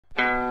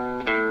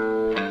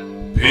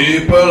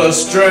People are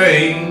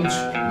strange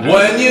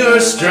when you're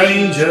a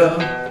stranger.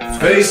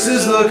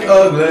 Faces look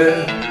ugly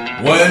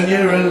when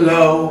you're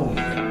alone.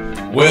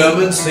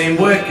 Women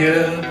seem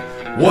wicked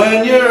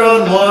when you're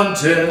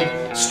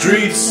unwanted.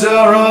 Streets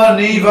are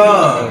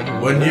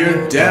uneven when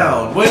you're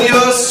down. When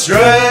you're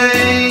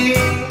strange,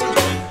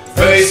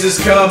 faces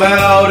come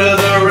out of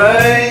the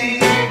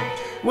rain.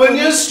 When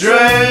you're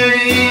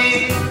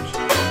strange,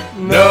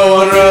 no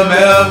one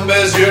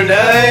remembers your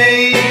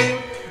name.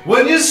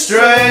 When you're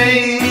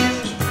strange,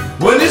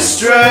 when you're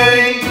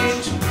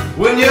strange,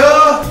 when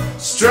you're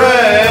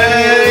strange.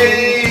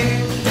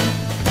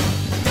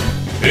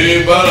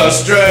 People are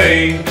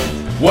strange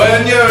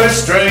when you're a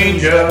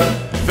stranger.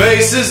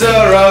 Faces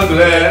are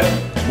ugly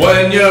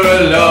when you're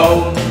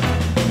alone.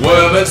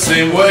 Women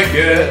seem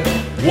wicked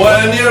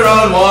when you're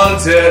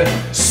unwanted.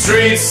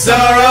 Streets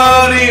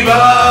are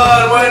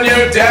uneven when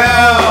you're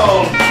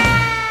down.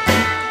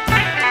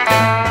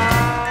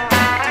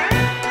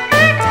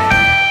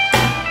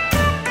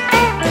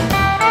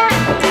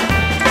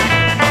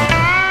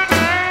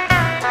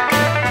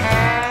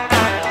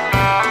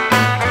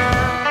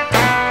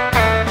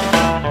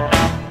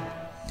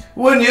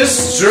 When you're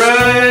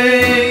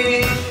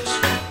strange,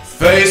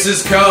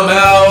 faces come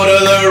out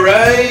of the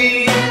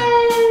rain.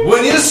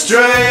 When you're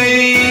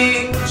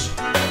strange,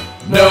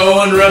 no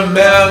one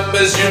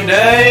remembers your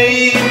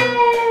name.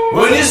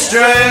 When you're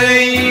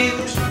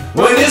strange,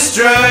 when you're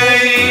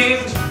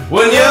strange,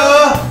 when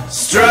you're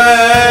strange.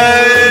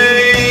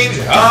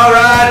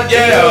 Alright,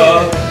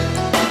 yeah.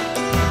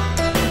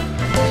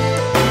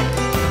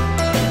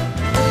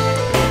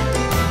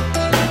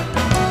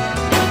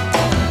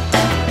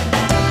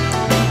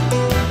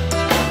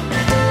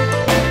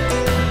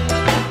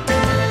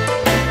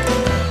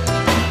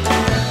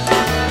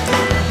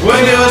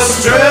 When you're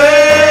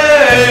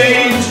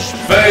strange,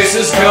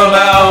 faces come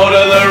out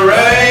of the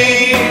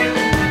rain.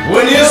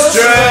 When you're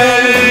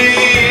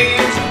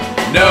strange,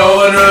 no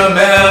one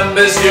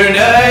remembers your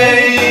name.